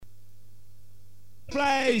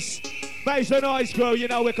Place. Make some noise, crew. You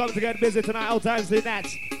know we're coming to get busy tonight. All times in that.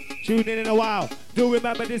 Tune in a while. Do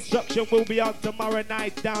remember Destruction will be on tomorrow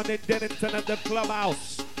night down in Dennington at the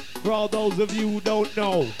clubhouse. For all those of you who don't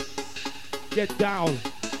know, get down.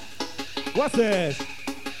 What's this?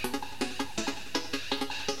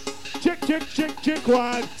 Chick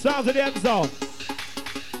one. Sounds of the end zone.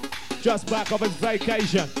 Just back off his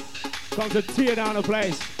vacation. Comes to tear down the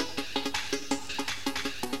place.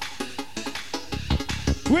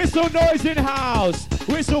 Whistle noise in house.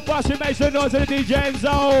 Whistle busting makes the noise in the DJ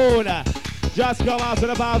zone. Just come out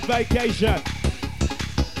and about vacation.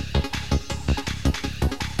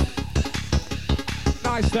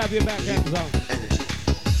 Nice to have you back, end zone.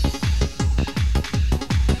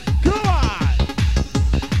 Come on!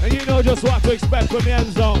 And you know just what to expect from the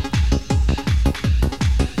end zone.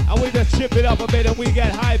 And we just chip it up a bit and we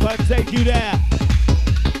get hype and take you there.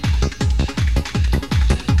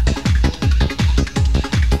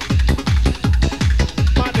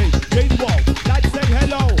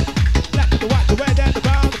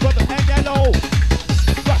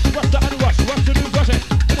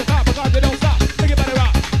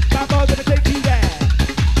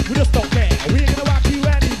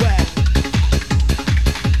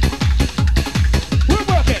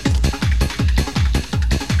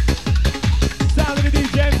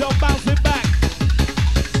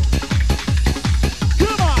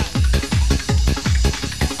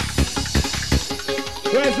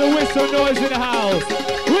 Whistle noise in the house.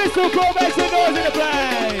 Whistle crew makes some noise in the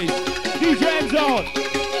place. DJ zone.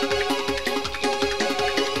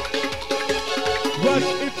 Rush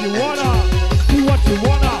if you wanna. Do what you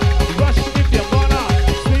wanna. Rush if you wanna.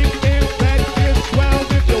 Sleep in bed till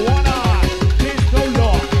 12 if you wanna. There's no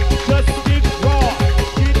law. Just get raw.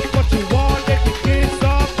 Get what you want. Let you get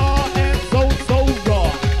some more and so raw.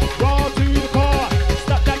 Raw to the car.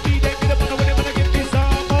 Stop that beat and get up on the window and give me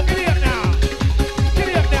some more. Get it up now. Get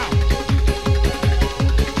it up now.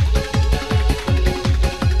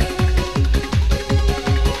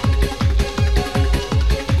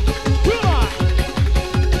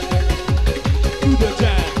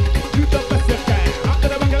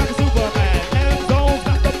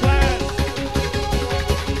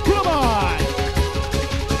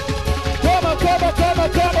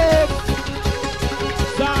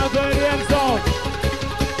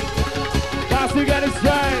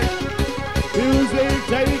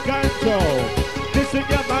 Take control. This in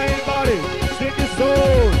your mind, body, stick your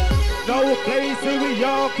soul. No place where we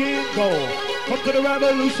all can go. Come to the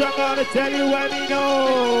revolution, I'm gonna tell you when you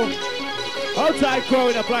know. Outside crow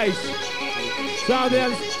in the place. Sound there.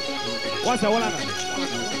 What's that? What happened?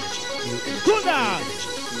 Cool down.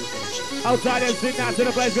 Outside and sitting out to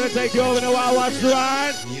the place, gonna take you over in a while. Watch the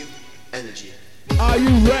ride. New energy. Are you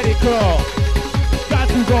ready, crow? Got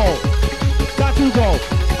to go. Got to go.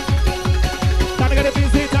 Time to get it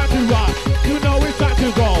busy, time to rock. You know it's time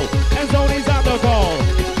to go. And Zony's on the go.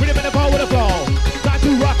 Rhythm in the go with the flow. Time to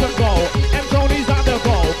rock and go. And Zony's on the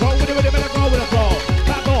go. Go with the rhythm and the go with the flow.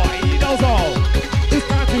 That boy, he knows all. It's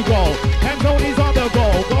time to go. And Zony's on the go.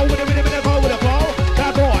 Go with the rhythm and the go with the flow.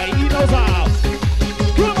 That boy, he knows all.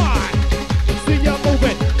 Come on. See you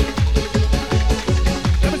moving.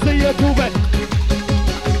 Let me see you moving.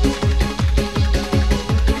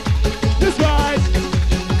 This right.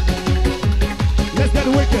 Let's get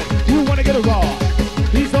wicked. You wanna get it raw.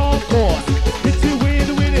 He's on course. Hit you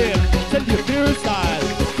with him. Tell your fear style.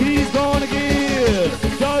 He's gonna give.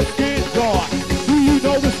 Just get raw. Do you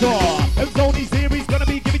know the score? And Zony's here. He's gonna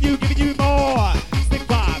be giving you more. Stick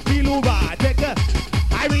by, feel alright. Take a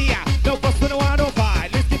Iria. No fuss with no one, no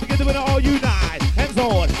fight. Let's get together with all unite. And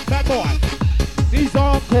Zone, that boy. He's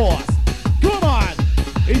on course. Come on.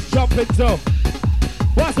 He's jumping too.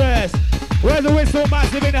 What's this? Where's the whistle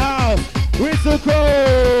massive in the house? Whistle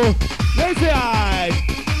crew! Lazy eyes!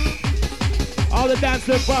 All the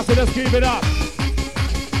dancers, faster, let's keep it up.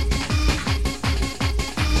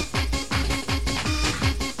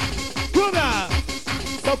 Come on!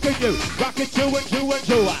 So can you rock it, chew and chew and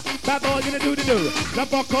chew. Bad boy gonna do the do.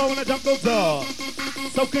 Jump on call when I jump goes up.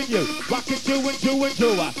 So can you rock it, chew and chew and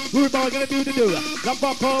chew. Rude boy gonna do the do. Jump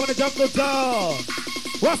on call when I jump goes up.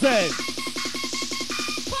 What's it?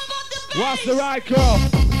 What's the right call?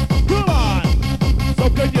 Come on! So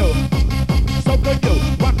can you? So can you?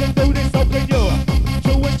 Rock and do this, so can you?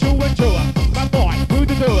 Chew and chew and chew. My boy, do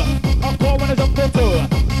the do. I'll call when I jump on tour.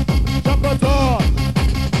 Jump on tour.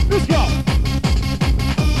 Let's go!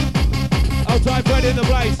 Outside Freddy in the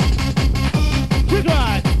place. Good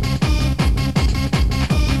ride!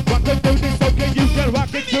 Rock and do this, so can you? Can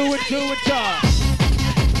rock and chew and chew and chew.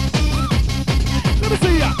 Let me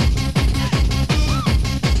see ya!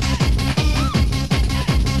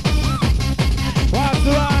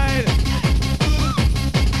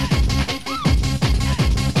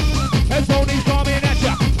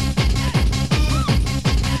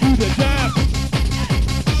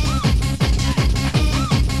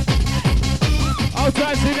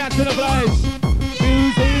 dance in the place.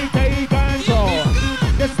 Music take control.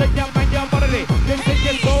 This is your mind, your body. This is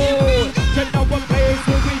your soul. You know what place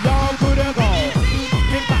where we all could go.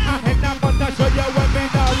 In my hand, I'm gonna show you what we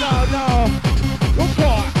know. No. Look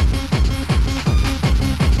for.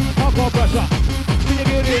 Hardcore pressure. Can you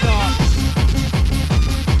get it on?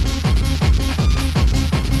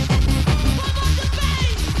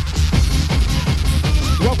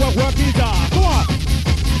 Work these off. Come on.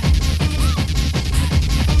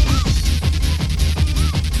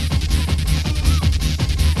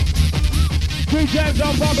 Three jams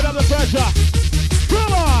on pumping up the pressure.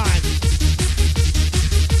 Come on.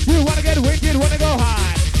 You wanna get wicked, wanna go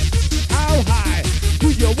high. How high do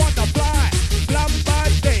you wanna fly? Fly by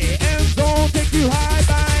day and don't take you high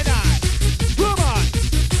by night. Come on.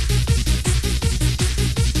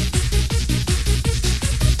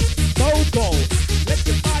 Go. Let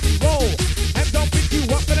your body roll. And don't beat you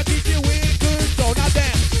up, gonna beat you in control. Now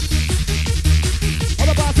dance. All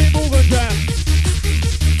the body moving jam.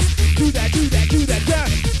 Do that jam.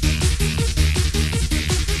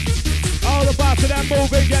 All the body that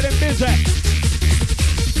moving, getting busy.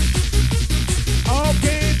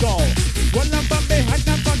 Okay, go. Well, I'm behind,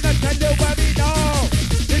 I'm gonna tell you where we go.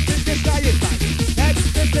 This is the science side. That's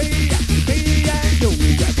the sea and you.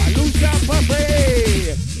 Revolution for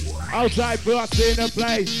free. Outside blocks in the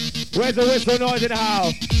place. Where's the whistle noise in the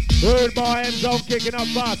house? Heard my M zone kicking up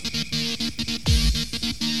fast.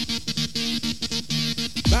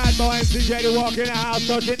 Bad boy MCJ to walk in the house,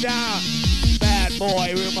 touching down. Bad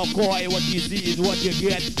boy, Real McCoy, what you see is what you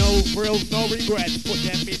get. No frills, no regrets. Put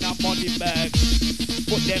them in a body bag.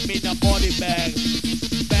 Put them in a body bag.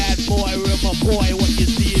 Bad boy, Real McCoy, what you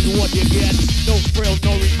see is what you get. No frills,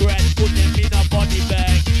 no regrets. Put them in a body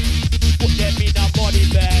bag. Put them in a body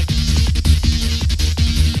bag.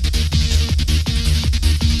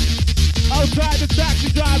 Outside the taxi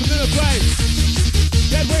drivers in the place.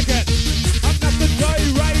 Get wicked. I'm not the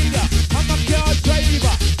joyrider. I'm a car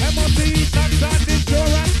driver. MOT tax and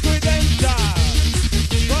insurance credential.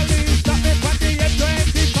 Police stop me for the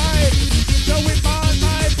 25. Showing on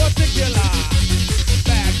my particular.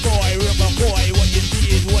 Bad boy, river boy. What you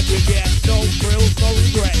see is what you get. No frills, no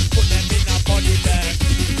regrets. Put them in a body bag.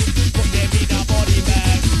 Put them in a body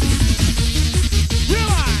bag.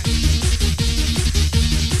 Relax.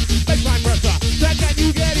 Baseline pressure. That can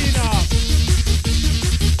you get enough?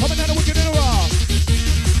 Coming down the wicked in a row.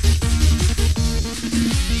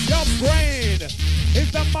 Your brain is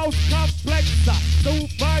the most complex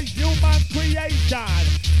superhuman creation.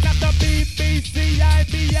 Not the BBC,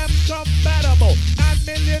 IBM compatible.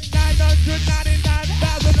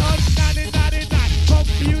 9,999,099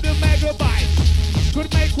 computer megabytes. Could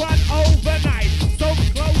make one overnight. So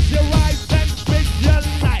close your eyes and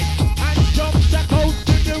visualize. And jump the code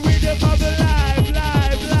to the rhythm of the live.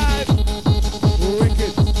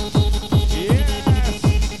 Wicked. Yes.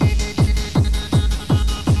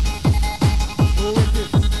 Wicked.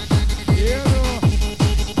 Yeah.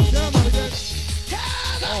 Come on again.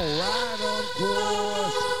 All right on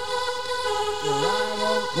course. Right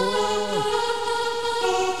on course. Right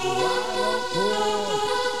on course.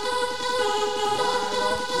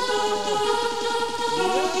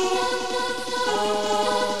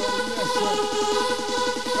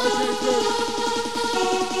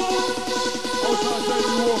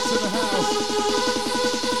 Walks in the house.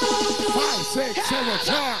 5, 6, 7,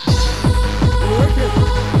 time. Wicked.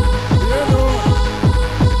 Yeah, Lord.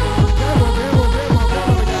 Come on again.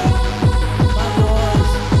 My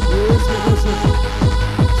boys. Listen.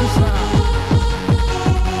 To sound.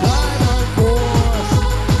 Right on course.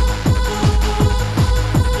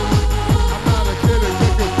 I'm not a kid,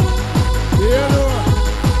 wicked. Yeah, Lord.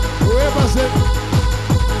 Whoever said.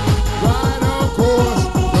 Right on course.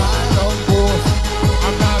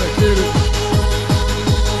 I'm not a kid.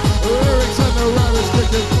 Lyrics and the rap is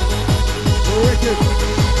kicking.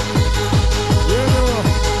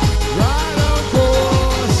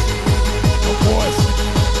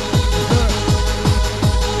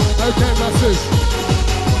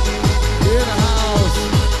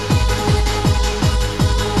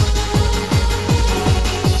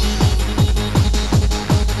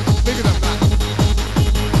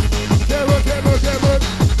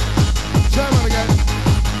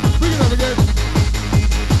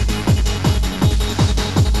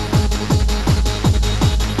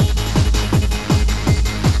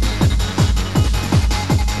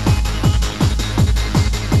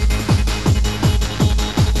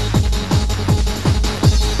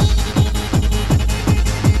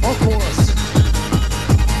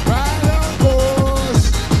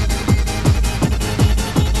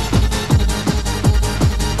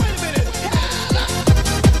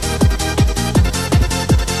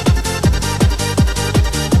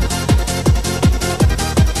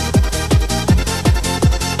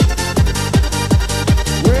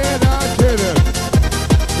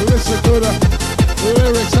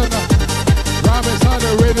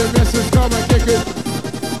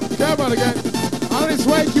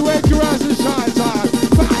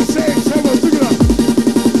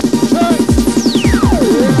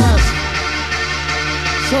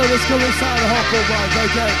 So let's go inside the hardcore vibes,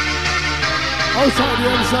 okay? Outside the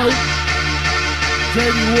MC,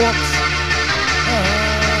 JD walks.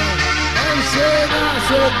 MC, that's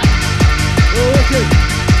it. Oh, wicked.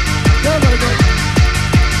 Come on again.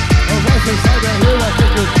 Oh, right inside that hill, I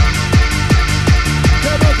think it.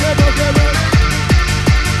 Come on.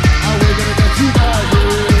 And we're gonna get you guys.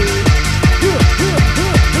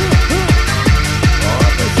 Oh,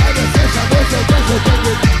 up inside the session, what's up,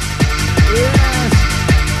 wicked. Yes.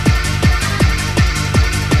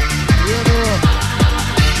 You know.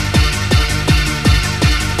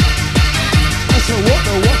 I said, what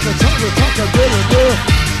the talk,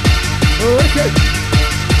 wicked.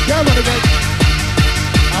 Come on again.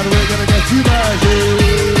 And we're gonna get you guys.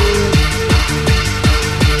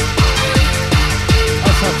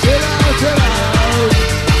 I said, chill out.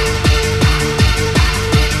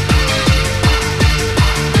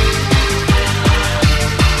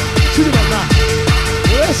 Shoot him up now.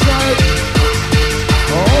 Let's go.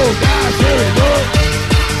 Oh gosh, here we go.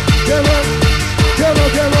 Come on.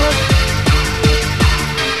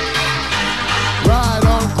 Right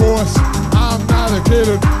on course, I'm not a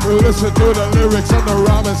kidding. Listen to the lyrics and the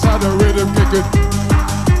rhyme inside the rhythm kicking.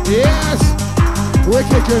 Yes, we're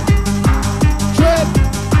kicking. Trip.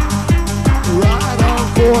 Right on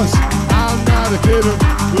course, I'm not a kidding.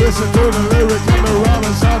 Listen to the lyrics and the rhyme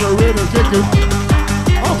inside the rhythm kicking.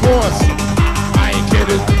 Of course, I ain't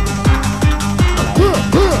kidding. 4,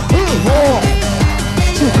 2, 4.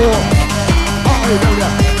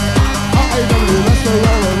 R-A-W, let's go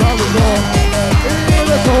round the door. In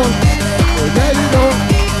the door, there you go.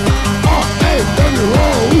 R-A-W,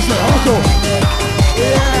 who's that hardcore?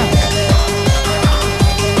 Yeah.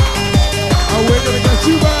 And we're gonna get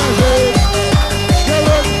you guys, Get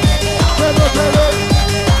up.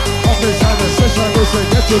 Up inside the session, go say,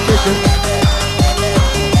 get your ticket.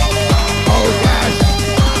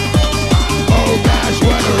 Oh gosh,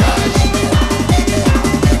 what a rush.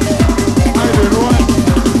 I don't know what.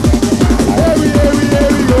 Here we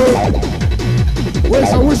go.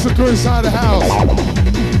 Where's the whistle go inside the house?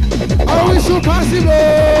 Oh, whistle possible.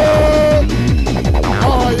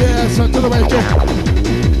 Oh yeah, so to the way go.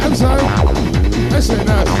 I'm sorry. That's it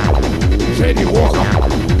now. JD Walker.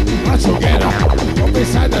 Not together. Up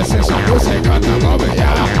inside the session, go say, got the moment,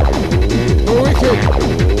 yeah. Wicked.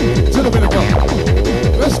 To the minute go.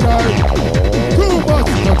 Let's go. Cool box.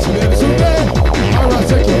 What's the end today? Alright,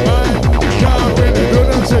 take your mind. Can't really do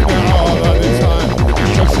them take it all of the time.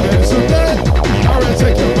 What's the end today? Alright,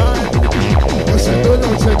 take your mind. What's the do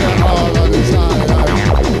them take it all of the time.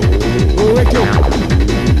 Wicked.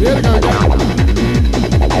 Here we go again.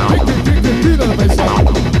 Beat on the baseline.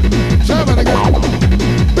 Jam on again.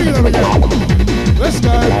 Bring it up again. Let's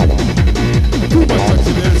go. Too much touch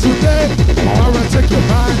to this today. Alright, take your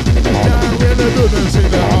mind. Can't really do them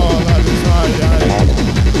take it all of the time.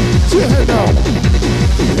 To your head down.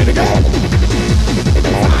 Here we go.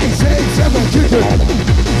 5, 6, 7, kick it.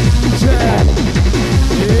 Jam.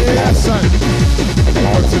 Yeah, son.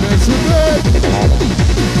 What's the next today?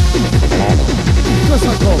 Just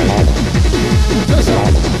like go. Just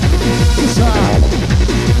like.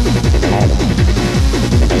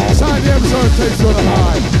 Side the episode takes you on a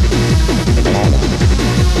high.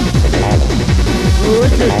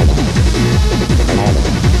 Wicked.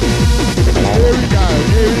 Here we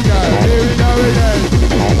go again.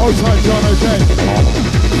 Outside John, okay.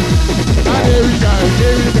 And here we go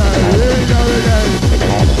again.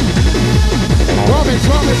 Vomit.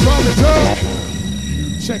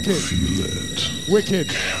 Check it. Wicked.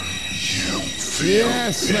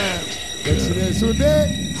 Yes, man. Next to this today,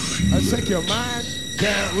 I check your mind.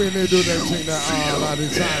 Can't really do that thing that all of the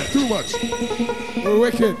time. Too much. We're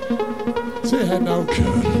wicked. See your head now.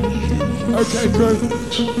 Okay, good.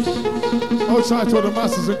 Outside to the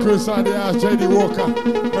masters and crew inside the house. JD Walker,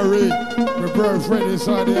 Marie, my bro friend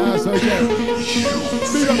inside the house. Okay.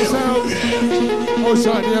 Speed up the sound.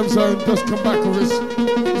 Outside the M zone. Just come back with us.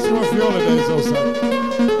 It's one for your holidays also.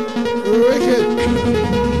 We're wicked.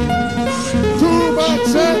 Too much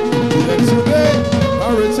set. Then today, I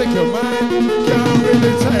will take your mind. Can't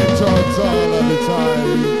really take drugs all of the time.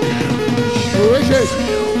 Wicked.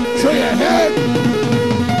 To your head.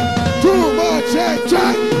 Too much at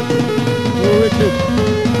track. Wicked.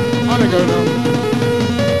 On the go now.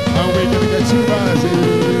 And we're gonna get you guys in.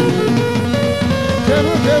 Come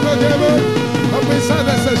on. Up inside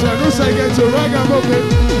that session. Who's saying get to ragamuffin?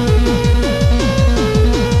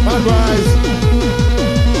 Bad boys.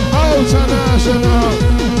 International.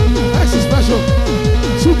 Extra special.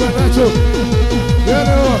 Supernatural. You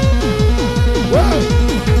know. Well,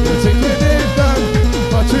 you think we did that,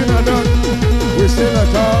 but you not done. We still a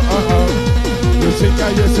car. We think I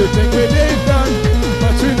used to think we did done,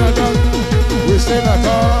 but we not done. We still not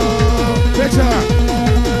done. Picture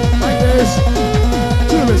like this.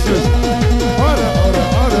 To the business. Order.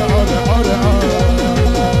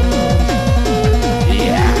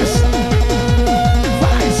 Yes.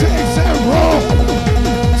 5, 6, 7, roll.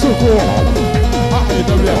 So cool.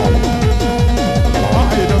 R-A-W.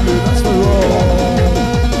 That's the roll.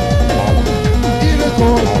 Either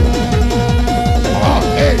cool.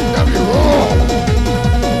 R-A-W, roll.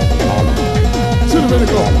 To the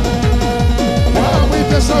vertical. Wow, we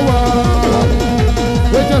just a one.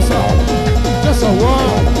 We just a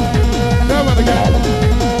one. Come on again.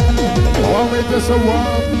 One, we just a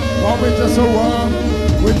one.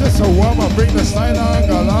 We just a one. I'll bring the sign on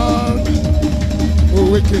along. Oh,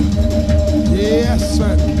 wicked. Yes,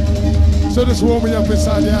 man. So just warm me up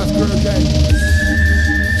inside the house, okay?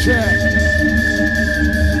 Check.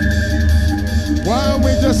 One,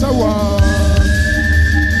 we just a one.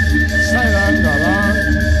 Sign on along.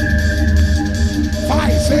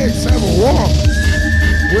 5, 6, 7, 1.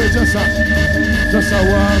 We're just a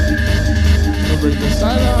one. We'll bring the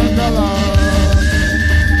sign on along.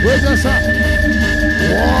 We're just a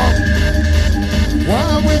one.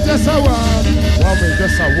 One, we just a one. One, we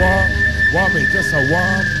just a one. One, we just a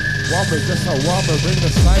one. One, we just a one. We'll bring the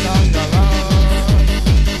sign on along.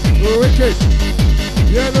 Wicked.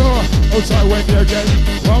 You know, outside when you again.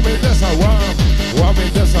 One, we just a one. One, we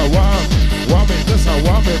just a one. One, we just a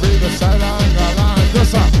one. We'll bring the sign on along.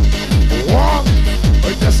 Just a one.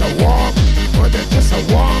 We just a one. We just a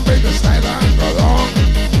one. Bring the sign on along.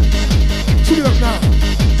 Check it up now.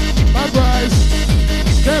 My prize.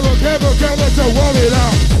 Careful, to warm it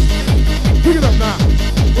out. Pick it up now.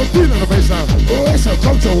 We're feeling the bass now. Oh, it's a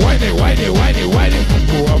come to whiny. Oh, I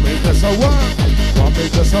mean, just a one. One,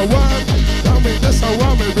 just a one. I mean, just a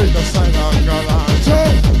one. We bring the sign on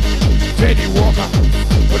Galanto. Jenny Walker.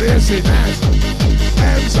 For the NC Nash.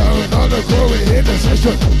 And so, another crew, we hit the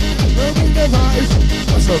session. Moving the vibes.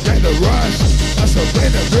 That's a bit of rush. That's a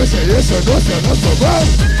bit of this. Yes, a notion. That's a run.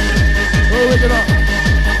 Oh, wake it up.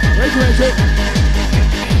 Wake it.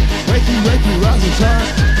 Wakey, rise and shine.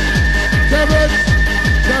 Kevin,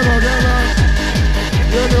 come on.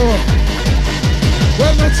 You know.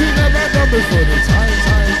 Well, not seen never done before the time.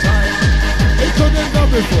 It couldn't done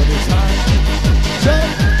before the time. Check.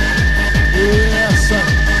 Yes, sir.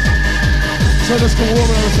 So let's go warm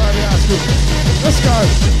on the side of the ass. Let's go.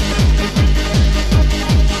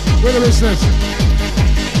 Where the business?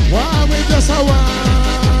 Why we just a one?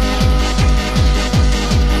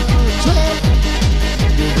 Check.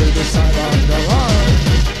 The side on the line.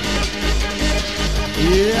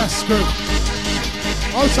 Yes, good.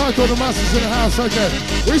 Outside all the masters in the house, okay.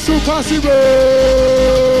 We still possible.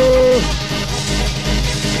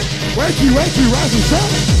 Wakey, rise and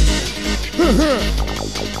shine.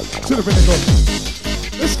 To the pinnacle.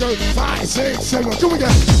 Let's go. 5, 6, 7, come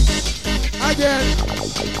again. Again.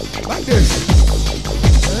 Like this.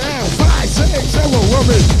 Yeah, 5, 6, 7,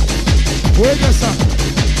 woman. We're just a,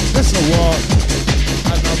 this a war.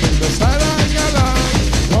 And I'm in the side of Galan.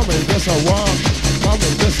 Woman, just a one.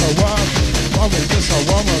 Woman, just a one. Woman, just a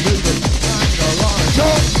woman. I'm in the side of Galan.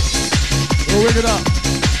 Jump. We'll wig it up.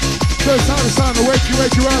 So it's time to sound the wakey,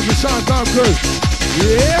 rise and shine down good.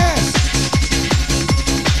 Yes.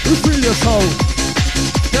 You free your soul.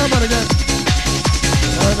 Come on again.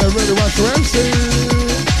 And they really want to MC.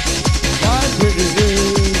 Like it is.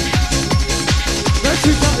 Let's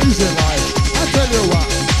see how easy life. I tell you what.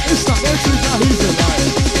 It's not let's see how easy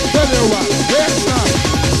life. Tell you what. It's not.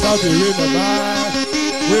 Started with the night.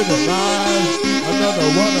 Another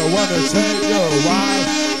one I wanna take your wife.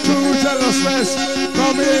 True jealousness.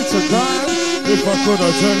 Come here to crime. If I could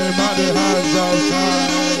have turned him out the hands of time.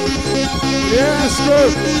 Yes,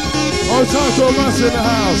 good. All time to a mass in the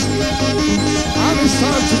house. And it's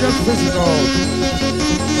time to get physical.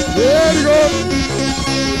 There you go.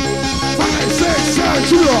 5, 6, 7,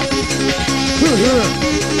 2 up.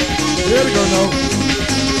 Here we go now.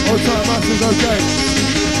 All time mass is okay.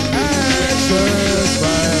 Extra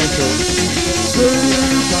special.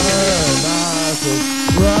 Supernatural.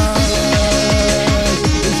 Right.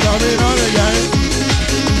 It's coming on again.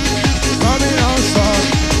 Coming on strong.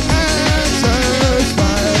 Extra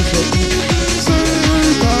special.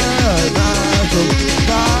 Supernatural.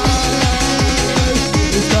 Right.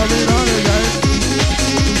 It's coming on again.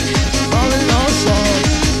 Coming on strong.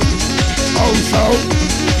 Oh, so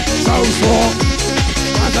strong.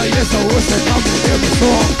 I thought yes, I wish they coming here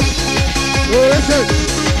before. Oh, it's it.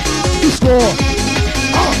 You score.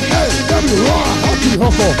 Oh, hey, W, raw, hockey,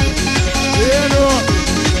 hopper. Yeah, no.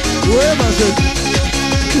 Whoever's it.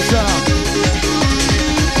 Good job.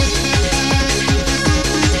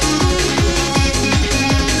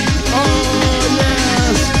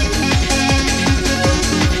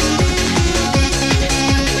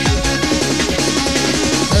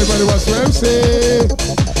 MC.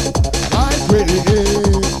 Like we.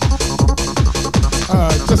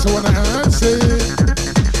 Just wanna MC.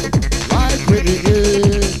 Like we.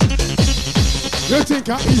 You think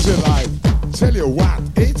I'm easy life? Tell you what,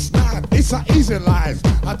 it's not. It's an easy life.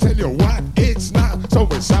 I tell you what, it's not. So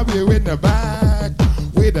we stab you in the back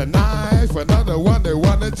with a knife. Another one they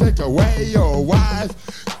wanna take away your wife.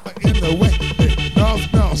 In the way,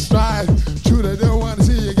 no strife. True, they don't wanna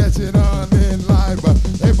see you getting on in life, but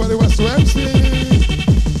everybody wants to MC.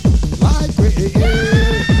 Like we.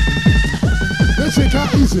 You think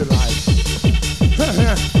I'm easy life?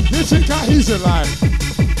 You think I'm easy life?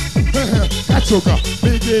 That took a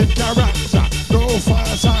big in character, no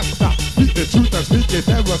false actor. Speak the truth and speak it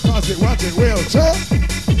never cause it what it will. Check.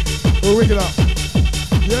 We'll wake it up.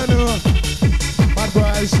 You know, bad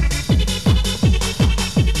boys.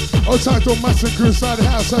 Outside to Massive Crew inside the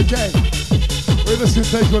house, okay. We're just gonna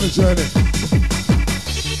take on a journey.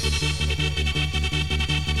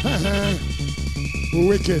 We're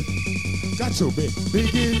wicked. Got to be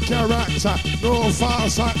big in character, no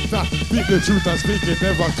false actor. Speak the truth and speak it,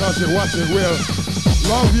 never cause it what it will.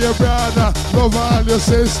 Love your brother, love all your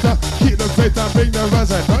sister. Keep the faith and bring the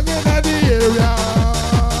rise and down in the area.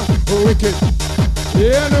 Oh, wicked.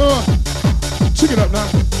 Yeah, no. Check it up now.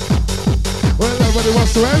 Well, everybody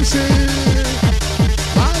wants to MC.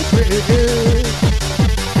 I play.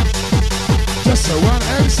 Just a one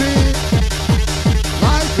MC.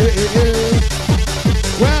 I play.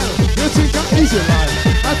 Well, you think I'm easy life?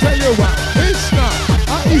 I tell you what, it's not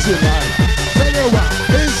an easy life. Tell you what,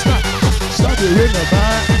 it's not. Stab you in the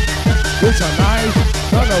back with a knife.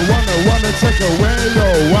 Gonna wanna take away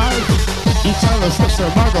your wife. You tell us that's a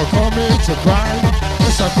mago coming to crime.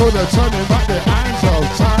 Yes, I could have turned him back the hands of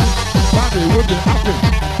time. Bobby would be happy,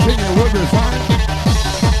 thinking would be fine.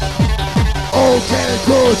 Okay,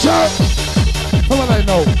 cool, Chuck. Come on, I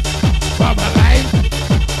know. Baba line.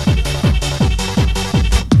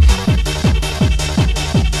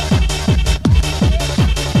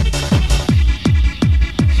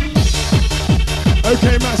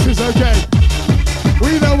 Okay, Masters, okay.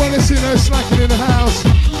 We don't want to see no slacking in the house.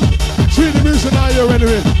 Treat the music now you're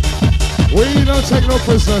anyway. We don't take no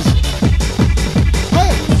prisoners.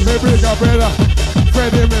 Hey, they bring our brother.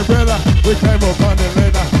 Freddie, my brother. We came up on the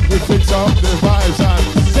ladder. We fix up the vibes and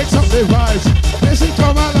fix up the vibes. Listen,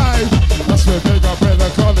 come alive. That's where big our brother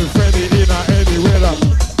calling Freddie in any weather.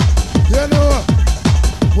 You know what?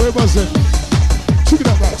 Where was it? Check it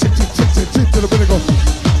up now. Tick, tick, tick, tick, tick to the pinnacle.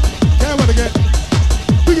 Come on again.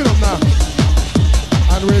 Pick it up now.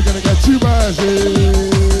 And we're gonna get two versions.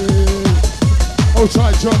 Oh,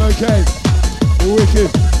 tight, John, okay. Wicked.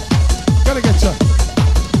 Gotta get ya.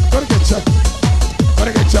 Gotta get ya.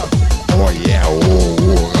 Gotta get ya. Oh, yeah. Oh,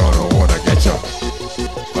 wanna get ya.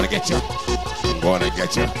 Gonna get ya. Gonna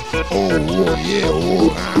get ya. Oh, yeah.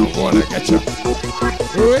 Oh, I'm gonna get ya.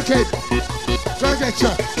 Wicked. Gonna get ya.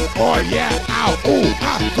 Oh, yeah. Ow. Oh,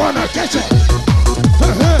 I'm gonna get ya.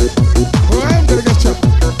 Oh, I'm gonna get ya.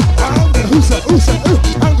 I'm gonna who's that?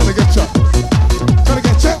 I'm gonna get ya. Gonna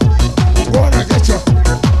get ya. Gonna get ya.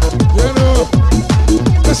 You know,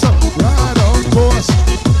 listen, right on course.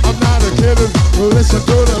 I'm not a kidding. Listen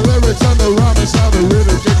to the lyrics and the rhymes, how they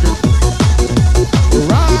really kick it.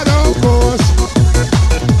 Right on course.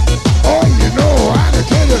 Oh, you know, I'm a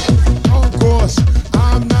kidding. On course,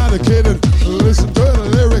 I'm not a kidding. Listen to the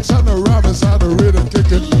lyrics and the rhymes, how the rhythm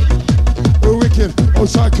kick it. Wicked.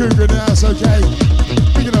 Outside Cougar now, it's okay.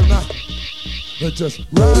 Pick it up now. But just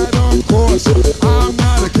right on course. I'm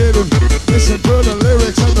not a kidding. Listen to the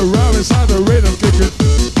lyrics and the rhymes, how the rhythm kick it.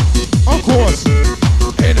 On course.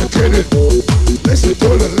 Ain't a kidding. Listen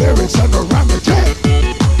to the lyrics and the rhyme kick it.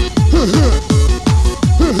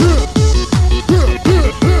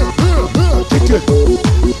 Kick it.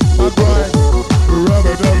 My boy,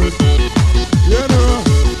 rubber dubber. You know.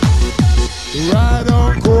 Right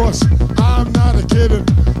on course. I'm not a kidding.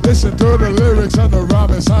 Listen to the lyrics and the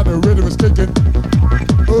rhymes, how the rhythm is kicking.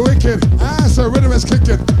 Wicked, as the rhythm is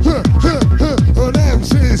kicking. When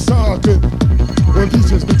MC's talking, when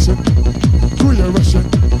DJ's mixing, crew you're rushing.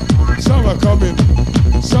 Some are coming,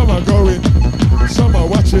 some are going, some are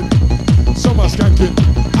watching, some are skanking.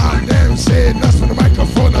 And them saying that's when the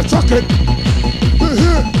microphone are talking.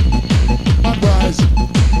 Advice,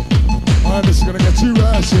 I'm just gonna get you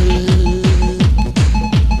rushing.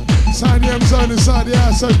 Sign the M's on inside the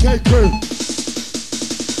house, okay, crew.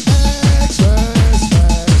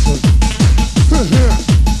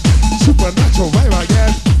 Supernatural vibe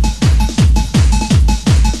again.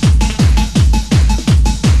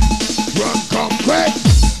 Run, come quick.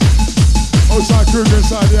 Outside crew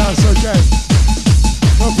inside the house, okay.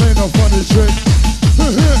 Not playing no funny trick.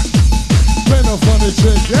 a funny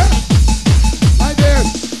trick, yeah? Like this.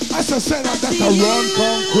 As I said, I got to run,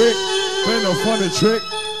 come quick. Playing a funny trick.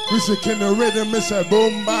 Music in the rhythm, it's a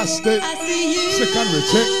bombastic. Secondary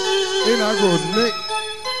chick, in a good nick.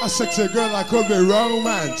 A sexy girl, I could be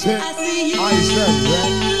romantic. Eyes them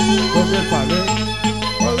red, could be funny.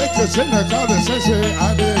 Well, it could in the conversation,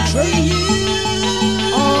 I did trick.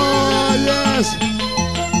 Oh, yes.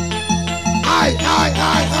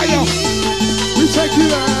 Yo. We take you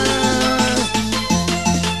there.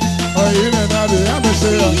 Oh, you know the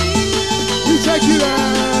atmosphere. We take you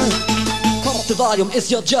there. Pump up the volume, it's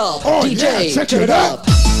your job. Oh, DJ, yeah, turn it up.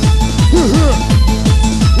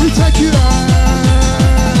 We take you there.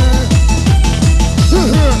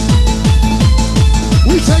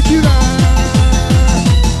 We take you there.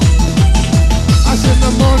 I said in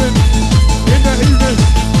the morning, in the evening,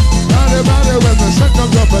 not about it when the sun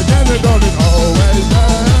comes up again, it don't it always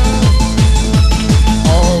there.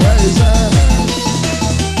 Always there.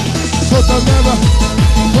 Never,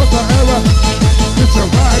 ever. It's a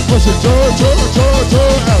right, push it,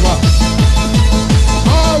 ever.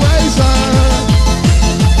 Always there.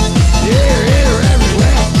 Here,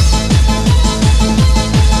 everywhere.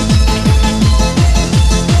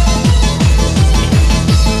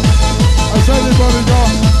 Has anybody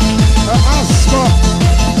got asthma?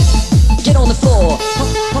 Get on the floor.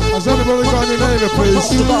 Has anybody got any name, please?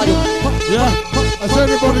 Pump the volume. Yeah? Has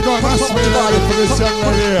anybody got an asthma inhaler for this young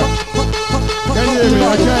lady here? Can you hear me,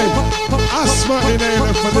 okay? Asthma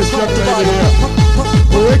inhaler for this young lady here.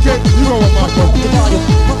 Wicked, you know what, Marco? The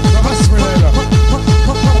asthma inhaler.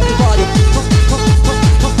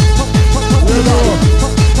 You know.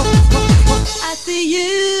 I see you.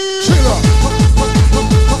 Chill up.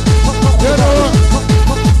 You know.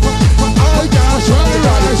 Oh gosh,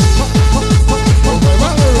 rise. Okay, my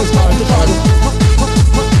little start to party.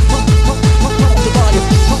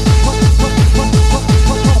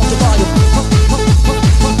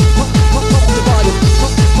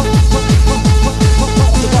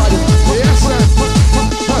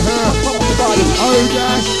 Oh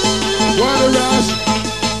gosh, what a rush.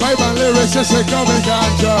 Play my lyrics just a coming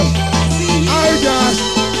ganja. Oh gosh,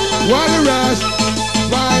 what a rush.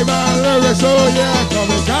 Play my lyrics, oh yeah,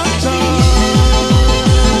 coming ganja.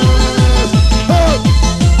 Oh,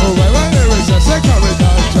 play my lyrics just a coming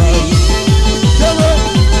ganja. Come on.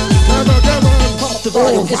 Pump up the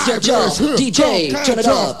volume, it's your job. DJ, turn it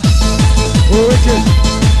up. Wicked,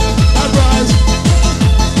 that rise.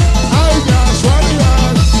 Oh gosh, what a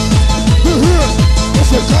rush. What's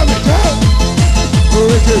the coming down?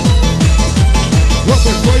 Wicked. What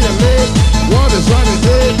before you live? What is running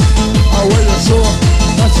dead? Oh, where you saw?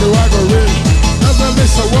 That's your agony. Never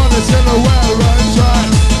miss a one until a well run dry.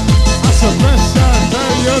 That's a question,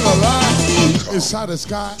 then you're the lie. Inside the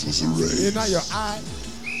sky, in your eye.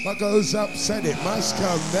 What goes up said it must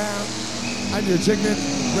come down. And you're jiggling,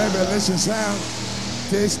 revelation sound.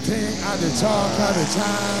 This thing out the talk out the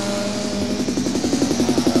time.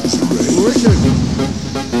 Wicked.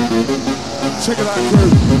 Check it out,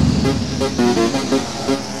 crew.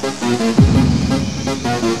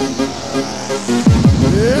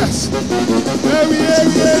 Yes. There we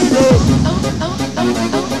go.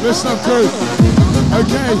 Listen up, crew.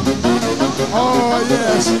 Okay. Oh,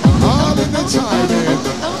 yes. All in the time, man.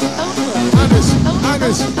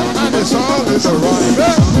 And it's all in the rhyme.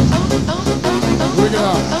 Bring it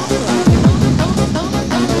up.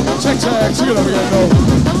 Check. Check it out again, though.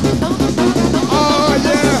 Oh,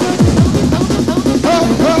 yeah.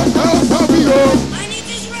 Up we go.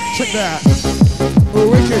 Check that. Oh,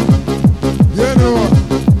 wicked. You know what?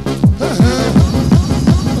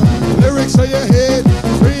 Lyrics on your head,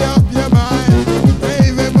 free up your mind.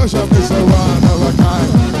 Baby, push up is a one of a kind.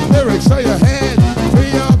 Lyrics on your head,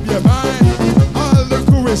 free up your mind. All the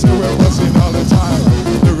coolest and we're buzzing all the time.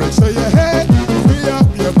 Lyrics on your head, free up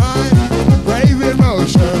your mind. Brave in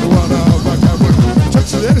motion, one of a kind.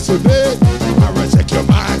 Touch the edge today, I will take your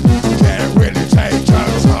mind. Can't really take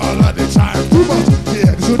drugs all of the time. Too much,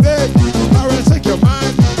 yeah, today, I will take your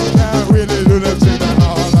mind. Can't really do them things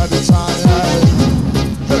all of the time.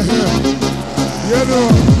 You know,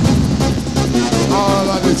 all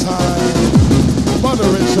of the time.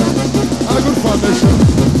 Moderation and a good foundation.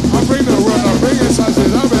 I bring the word, I bring it, I say,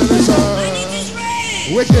 I'm in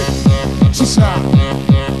wicked, Chisha.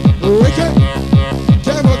 Wicked.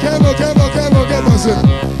 Camel, sit.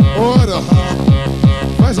 Order.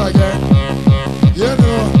 Once again. You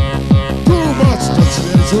know, too much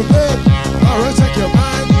touching today. I will take your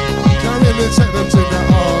mind. Can't really take them to the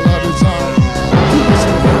all of the time. Keep it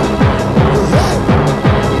to the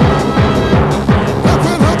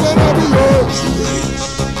Happen, I'll be yours.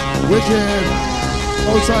 Wicked.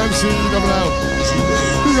 Old time scene coming out.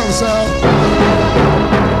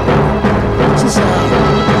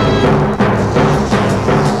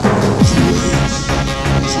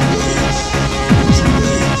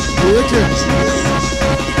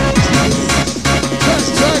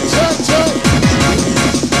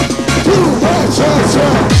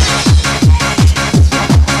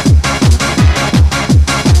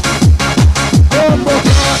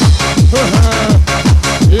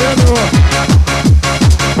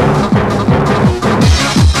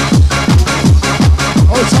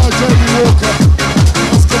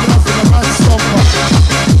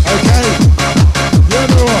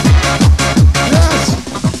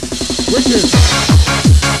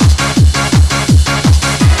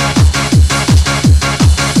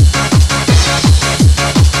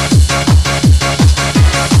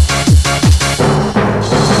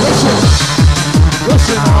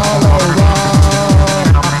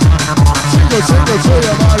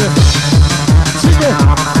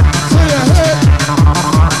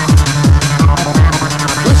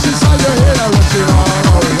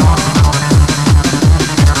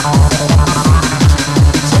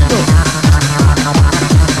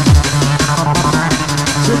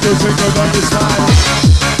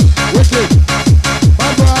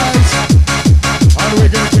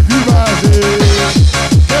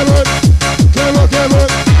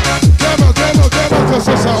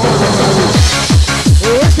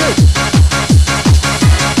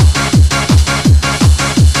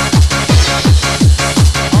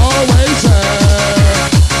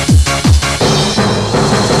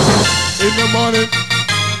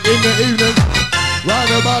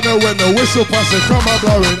 banner when the whistle passes, come on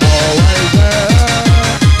blowing. Always there,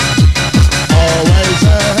 always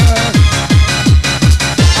there.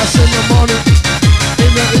 I sing the morning,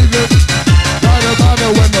 in the evening. Ride a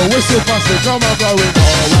banner when the whistle passes, come on blowing.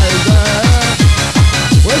 Always there.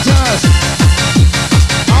 We're just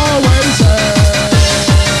always there.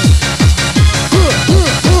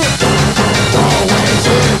 Always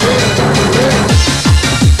there.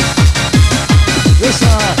 Yes,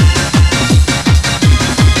 sir.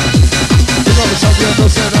 You don't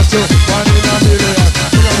say that to 1 in a million.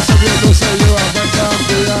 You don't say you don't say you are better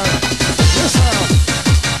champion. Yes, sir.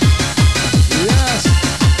 Yes.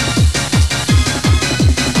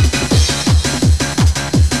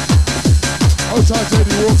 Outside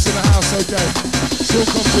Teddy walks in the house, okay. She'll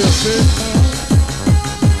come to your seat.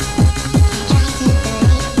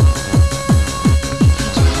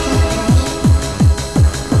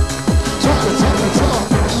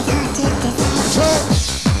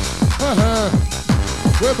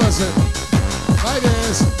 Where was it?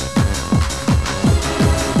 Ladies.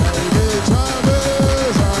 Lady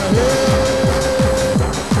drivers are here.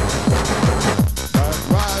 But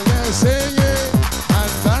while they're singing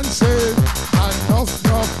and dancing and knock,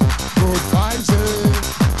 good vibes in.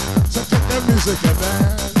 So get the music and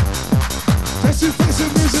dance. Let's play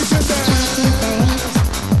some music and dance.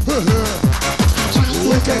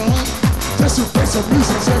 Wicked. Let's play some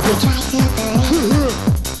music and dance.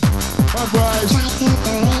 My boys.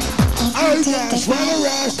 Oh yes, what a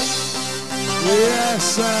rush. Yes,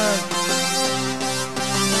 sir.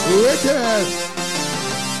 Wicked.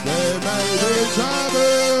 They may be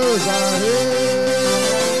troubles are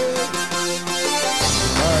here.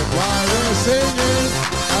 But while they're singing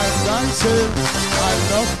and dancing and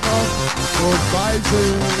knock, good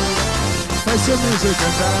fighting. Play some music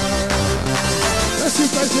and dance. Let's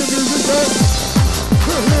just play some music and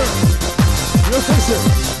you face it.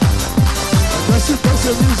 Let's just play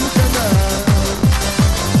some music and dance.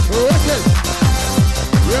 Okay.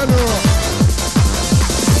 You know.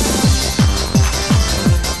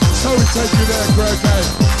 So we take you there, Greg, hey.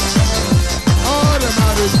 All the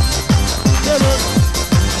matters. Get it.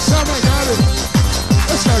 Someone got it.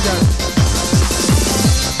 Let's go, guys.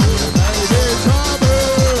 Maybe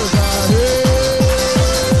troubles are here.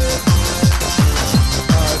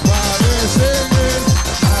 But while they're singing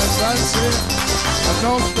and dancing, I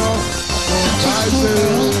don't know.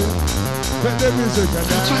 Take the music and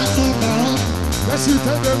dance. Let's see,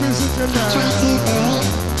 take the music and dance.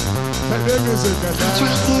 Take the music and dance.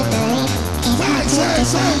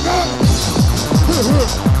 Say, go!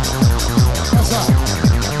 That's right.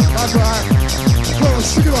 That's right. Go on,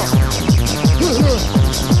 stick it up. Go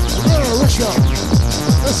on, rush up.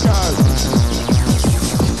 Let's go.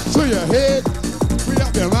 To your head, free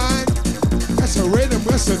up your mind. That's a rhythm,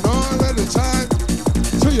 listen all of the time.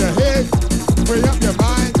 To your head, free up your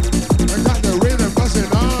mind. I got the rhythm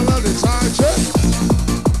buzzing all of the time. Check.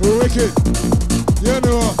 Wicked. You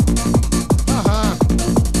know.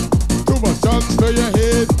 Too much drugs to your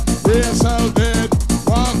head. DSL dead.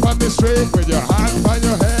 Walk on the street with your hand on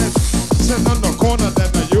your head. Sit on the corner,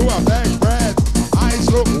 then you are back bread. Eyes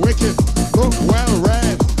look wicked, look well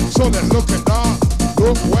read. So they're looking dark,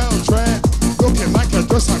 look well tread. Looking like a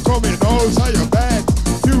dresser coming nose out your bag.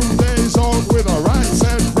 Few days old with a rice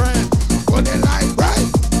and bread. But they like bright,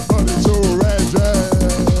 but it's all red.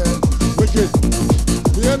 Wicked,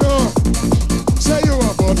 you know. Say you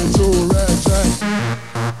are but it's all red.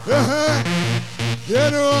 You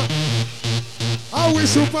know. I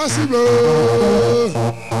wish you possible.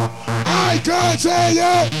 I can't tell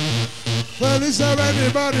you. Well, is there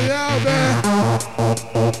anybody out there?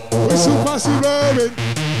 Wish you possible.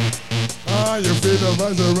 Ah, you feel the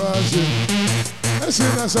buzz of rushing. Let's see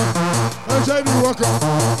that song. I'm trying to walk up.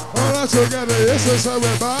 All that together, yes, that's how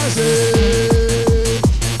we're buzzing.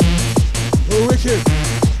 Wicked.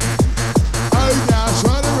 Oh, gosh,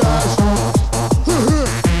 what a rush.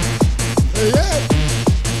 Yeah.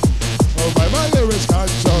 Oh, my lyrics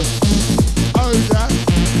conscious. Oh, gosh,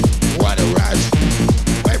 what a rush.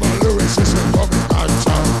 My lyrics is a fucking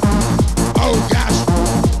conscious. Oh, gosh,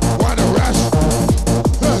 what a rush.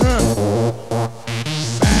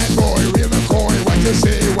 Bad boy, real coy, what you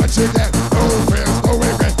say, what you get. No fears, no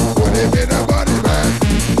regret. Put him in a body bag.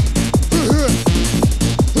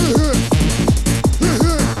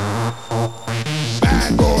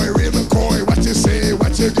 Bad boy, real coy, what you say,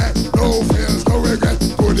 what you get. No fears, no regret.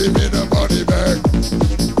 Put him in a body bag.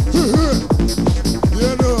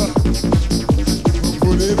 You know.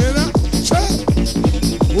 Put him in a check.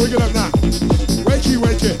 Wake it up now. Wakey,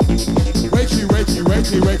 wakey. Wakey, wakey,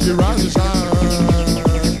 wakey, wakey, rise and shine.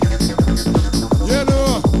 You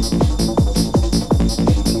know.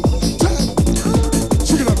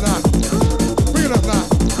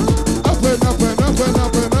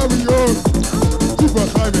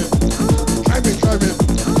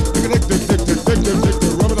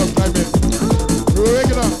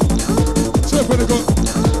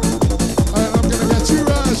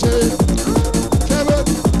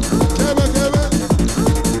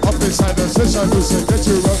 This I do say, get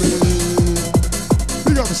you rubbing.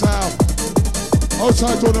 Big up the sound. Hold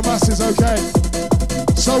tight to the masses, okay?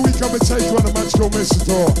 So we come and take you on a magical mission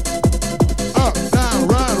tour. Up, down,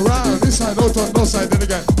 round, round. This side, no turn, no side, then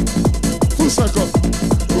again. Full circle.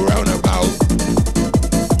 Round about.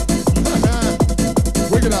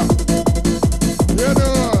 Wake it up. Yeah,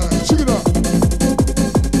 no, check it up.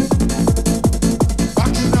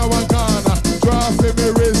 Back in our corner, dropping me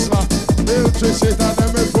wristler. Electricity and then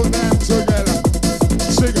we put them together.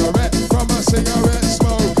 Cigarette from a cigarette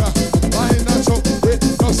smoker. Line that up with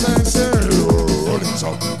no sense. Rolling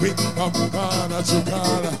up with from corner to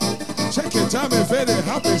corner. Check it out, me very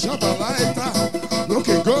happy, shop a lighter.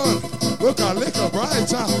 Looking good, look a little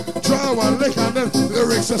brighter. Draw one lick and then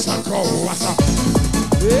lyrics just a go water.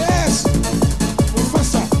 Yes!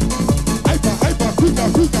 Faster! Hyper, hyper, quicker,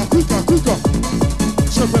 quicker, quicker, quicker.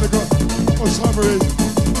 So better go. Oh, summary.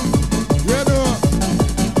 Yeah, no.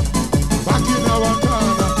 Back in our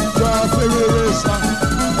corner, draw a favorite racer.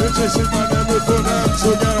 Interesting man, then we put them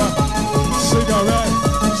together. Cigarette,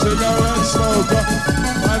 cigarette smoker.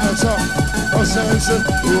 And a top, no sense.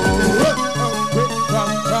 Quick,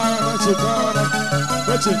 from corner to corner.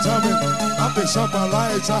 Get your tummy, up the shop a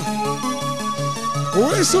lighter.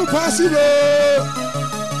 Whistle possible.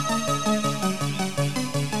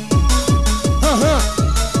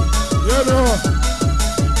 You know.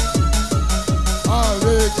 All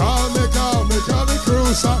they call me the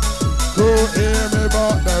cruiser. Crew hear me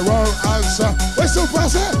but they won't answer. Whistle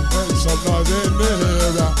possible. Make some noise in the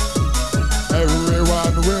area.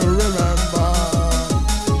 Everyone will remember.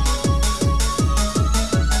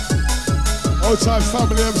 Old time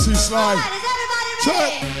family MC Sly.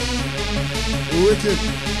 Check. Wicked.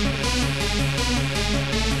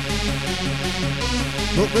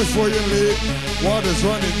 Look before you leave. Water's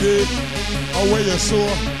running deep. Away your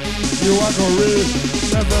sore. You are gonna read.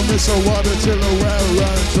 Never miss a water till the well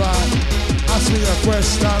run dry. Ask me a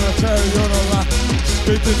question, I'll tell you no lie.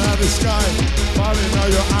 Spitting out the sky, falling out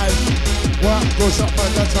your eye. What goes up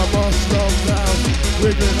and that's a must come down.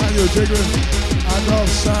 Wiggling and you jiggling, I love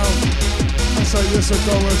sound. I say yes to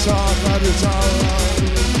go and talk, and it's alright.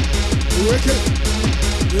 Wicked,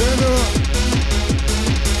 you know.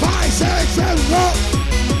 5, 6, 7, up.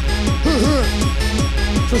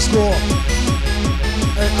 To score.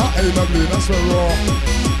 Hey, lovely, that's what raw.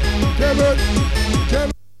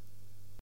 Kevin.